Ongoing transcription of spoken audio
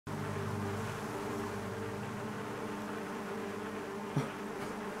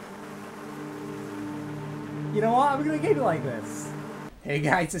You know what? I'm gonna keep it like this. Hey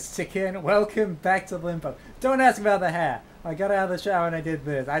guys, it's Chicken. Welcome back to Limbo. Don't ask about the hair. I got out of the shower and I did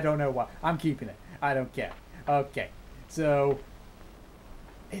this. I don't know why. I'm keeping it. I don't care. Okay, so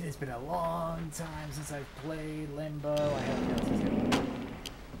it has been a long time since I've played Limbo. I haven't got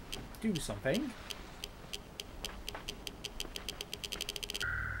to do something.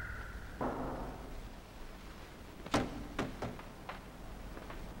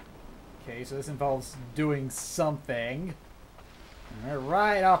 Okay, so this involves doing something.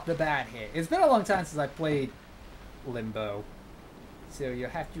 Right off the bat here. It's been a long time since I played Limbo. So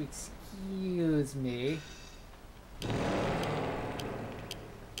you'll have to excuse me. I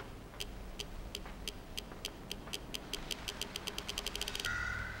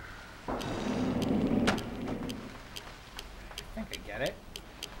think I get it.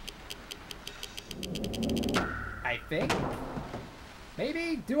 I think.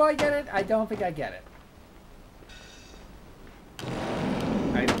 Maybe? Do I get it? I don't think I get it.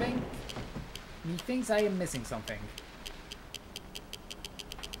 I think he thinks I am missing something.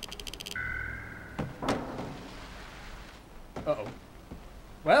 Uh-oh.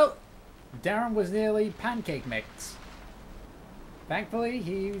 Well, Darren was nearly pancake mixed. Thankfully,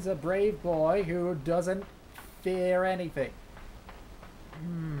 he's a brave boy who doesn't fear anything.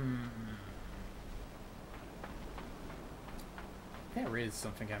 There is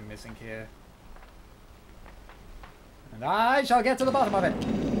something I'm missing here. And I shall get to the bottom of it.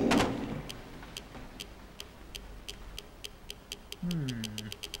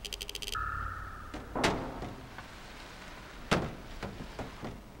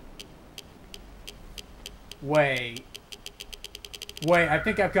 Wait. Wait, I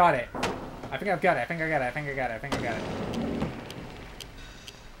think I've got it. I think I've got it. I think I got it. I think I got it. I think I got it.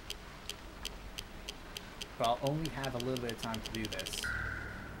 But I'll only have a little bit of time to do this.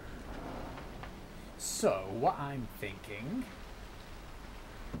 So, what I'm thinking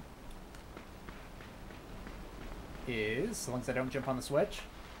is, so long as I don't jump on the switch.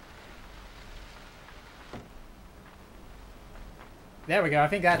 There we go, I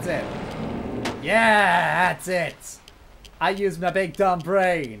think that's it. Yeah, that's it! I used my big dumb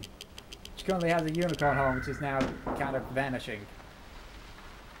brain, which currently has a unicorn horn, which is now kind of vanishing.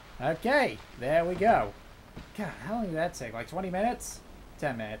 Okay, there we go. God, how long did that take? Like 20 minutes?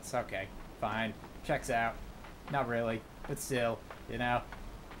 10 minutes, okay, fine. Checks out. Not really, but still, you know,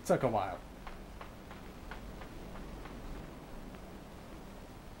 took a while.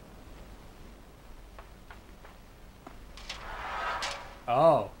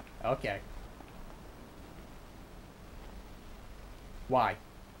 Oh, okay. Why?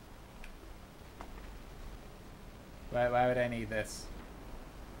 Why would I need this?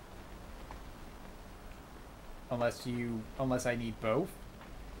 Unless I need both?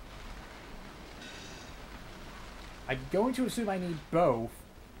 I'm going to assume I need both.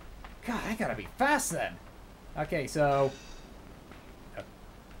 God, I gotta be fast then. Okay, so...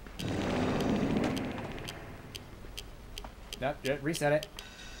 Nope, reset it.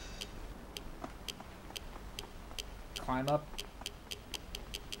 Climb up.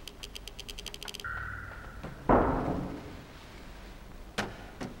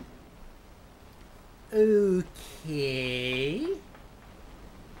 Okay.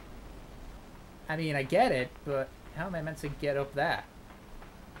 I mean, I get it, but how am I meant to get up there?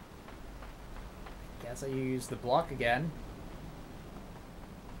 Guess I use the block again.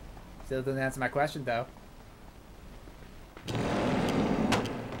 Still doesn't answer my question, though. Okay,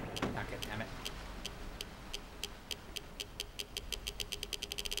 damn it.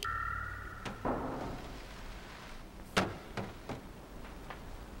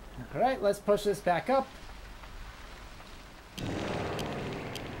 Alright, let's push this back up.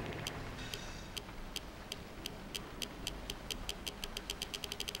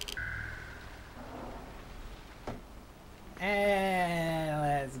 And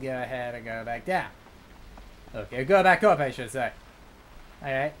let's go ahead and go back down. Okay, go back up, I should say.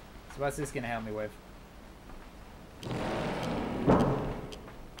 Alright, so what's this gonna help me with?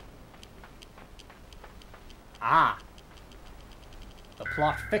 Ah! The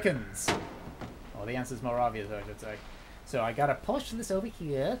plot thickens. Well, the answer's more obvious, I should say. So I gotta push this over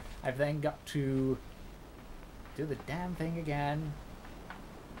here. I've then got to do the damn thing again.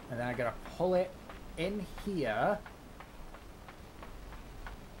 And then I gotta pull it in here.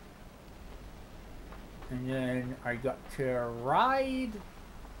 And then I got to ride.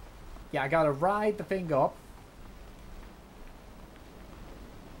 Yeah, I gotta ride the thing up.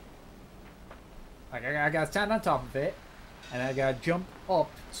 Like, I gotta stand on top of it. And I gotta jump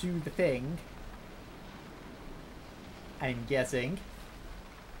up to the thing. I'm guessing.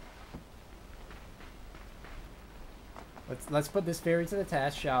 Let's put this theory to the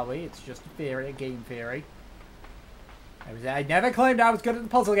test, shall we? It's just a theory, a game theory. I never claimed I was good at the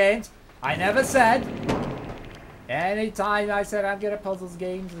puzzle games. I never said. Anytime I said I'm good at puzzles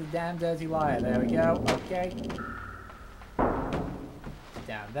games, a damn dirty liar. There we go. Okay.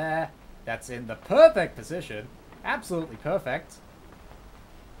 Down there. That's in the perfect position. Absolutely perfect.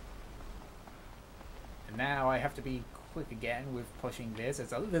 And now I have to be quick again with pushing this.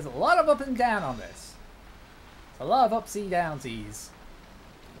 There's a lot of up and down on this. It's a lot of upsy downsies.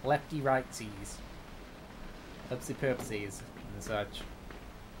 Lefty rightsies. Upsy purpsies and such.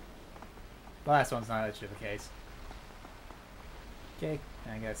 The last one's not actually the case. Okay,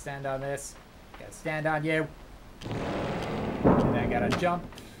 I gotta stand on this. Gotta stand on you. And I gotta jump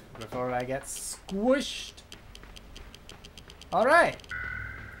before I get squished. Alright.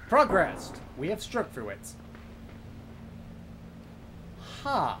 Progressed. We have struck through it.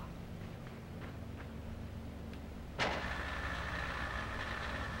 Ha.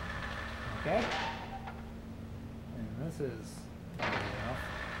 Okay. And this is enough.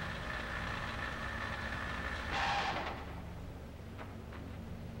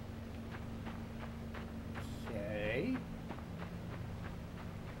 Okay.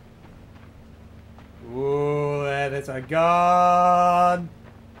 Ooh, that is a gun.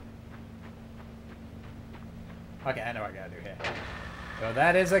 Okay, I know what I gotta do here. So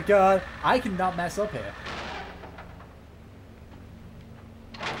that is a gun. I cannot mess up here.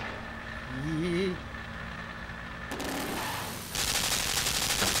 Yee.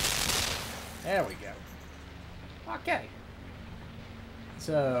 There we go. Okay.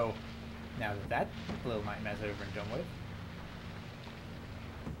 So, now that little nightmare's over and done with.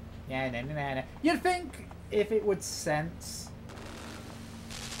 Yeah. You'd think if it would sense...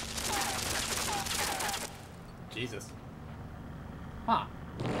 Jesus. Huh.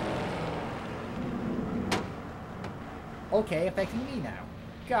 Okay, affecting me now.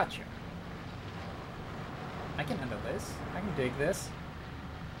 Gotcha. I can handle this. I can dig this.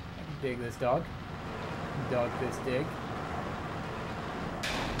 I can dig this dog. Dog this dig.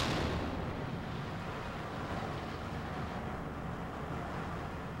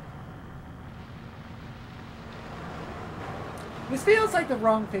 This feels like the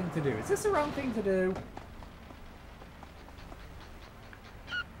wrong thing to do. Is this the wrong thing to do?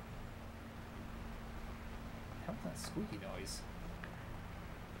 How's that squeaky noise?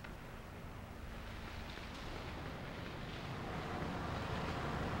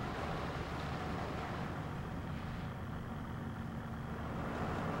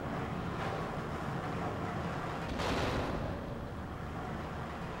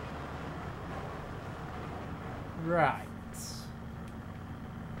 Right.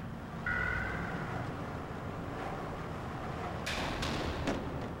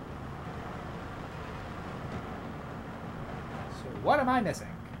 What am I missing?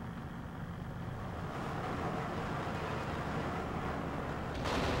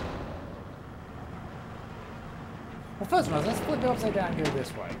 Well, first of all, let's flip it upside down and go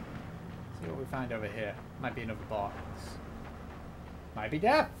this way. See what we find over here. Might be another box. Might be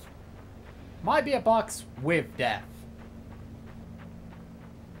death. Might be a box with death.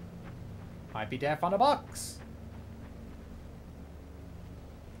 Might be death on a box.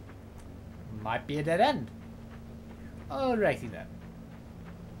 Might be a dead end. Alrighty then.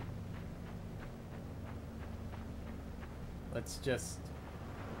 Let's just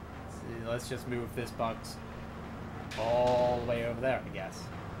move this box all the way over there, I guess.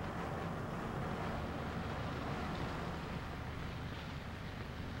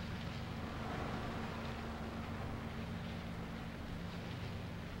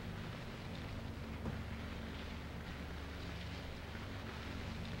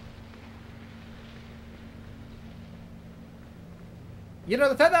 You know,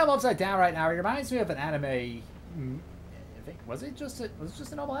 the fact that I'm upside down right now, it reminds me of an anime. I think, was it just a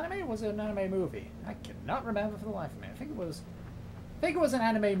normal anime, or was it an anime movie? I cannot remember for the life of me. I think it was an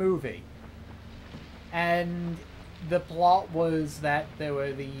anime movie. And the plot was that there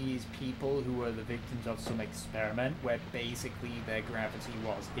were these people who were the victims of some experiment where basically their gravity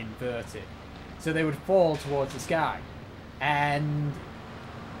was inverted. So they would fall towards the sky. And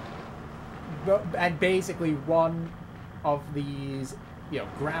basically one of these, you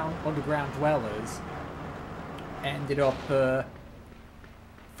know, underground dwellers ended up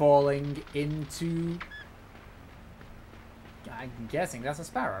falling into, I'm guessing that's a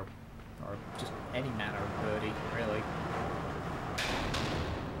sparrow, or just any manner of birdie, really.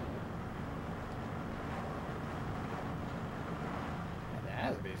 And there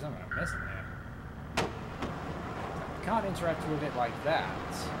has to be something I'm missing here. I can't interact with it like that.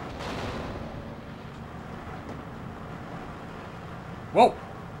 Whoa!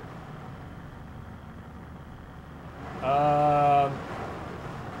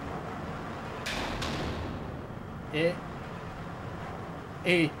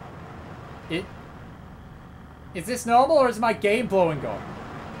 Is this normal or is my game blowing up?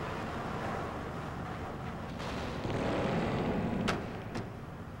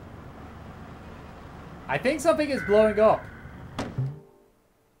 I think something is blowing up.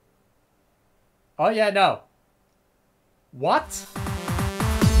 Oh yeah, no. What?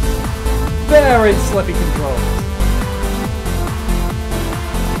 Very slippy controls.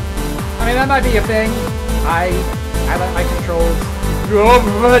 I mean, that might be a thing. I like my controls.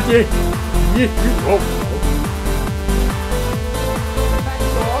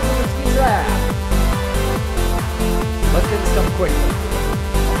 Let's get this done quickly.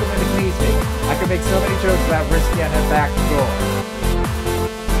 Something that please me. I can make so many jokes about risky and head back to goal.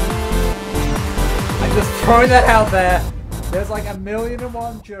 I'm just throwing that out there. There's like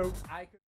 1,000,001 jokes I could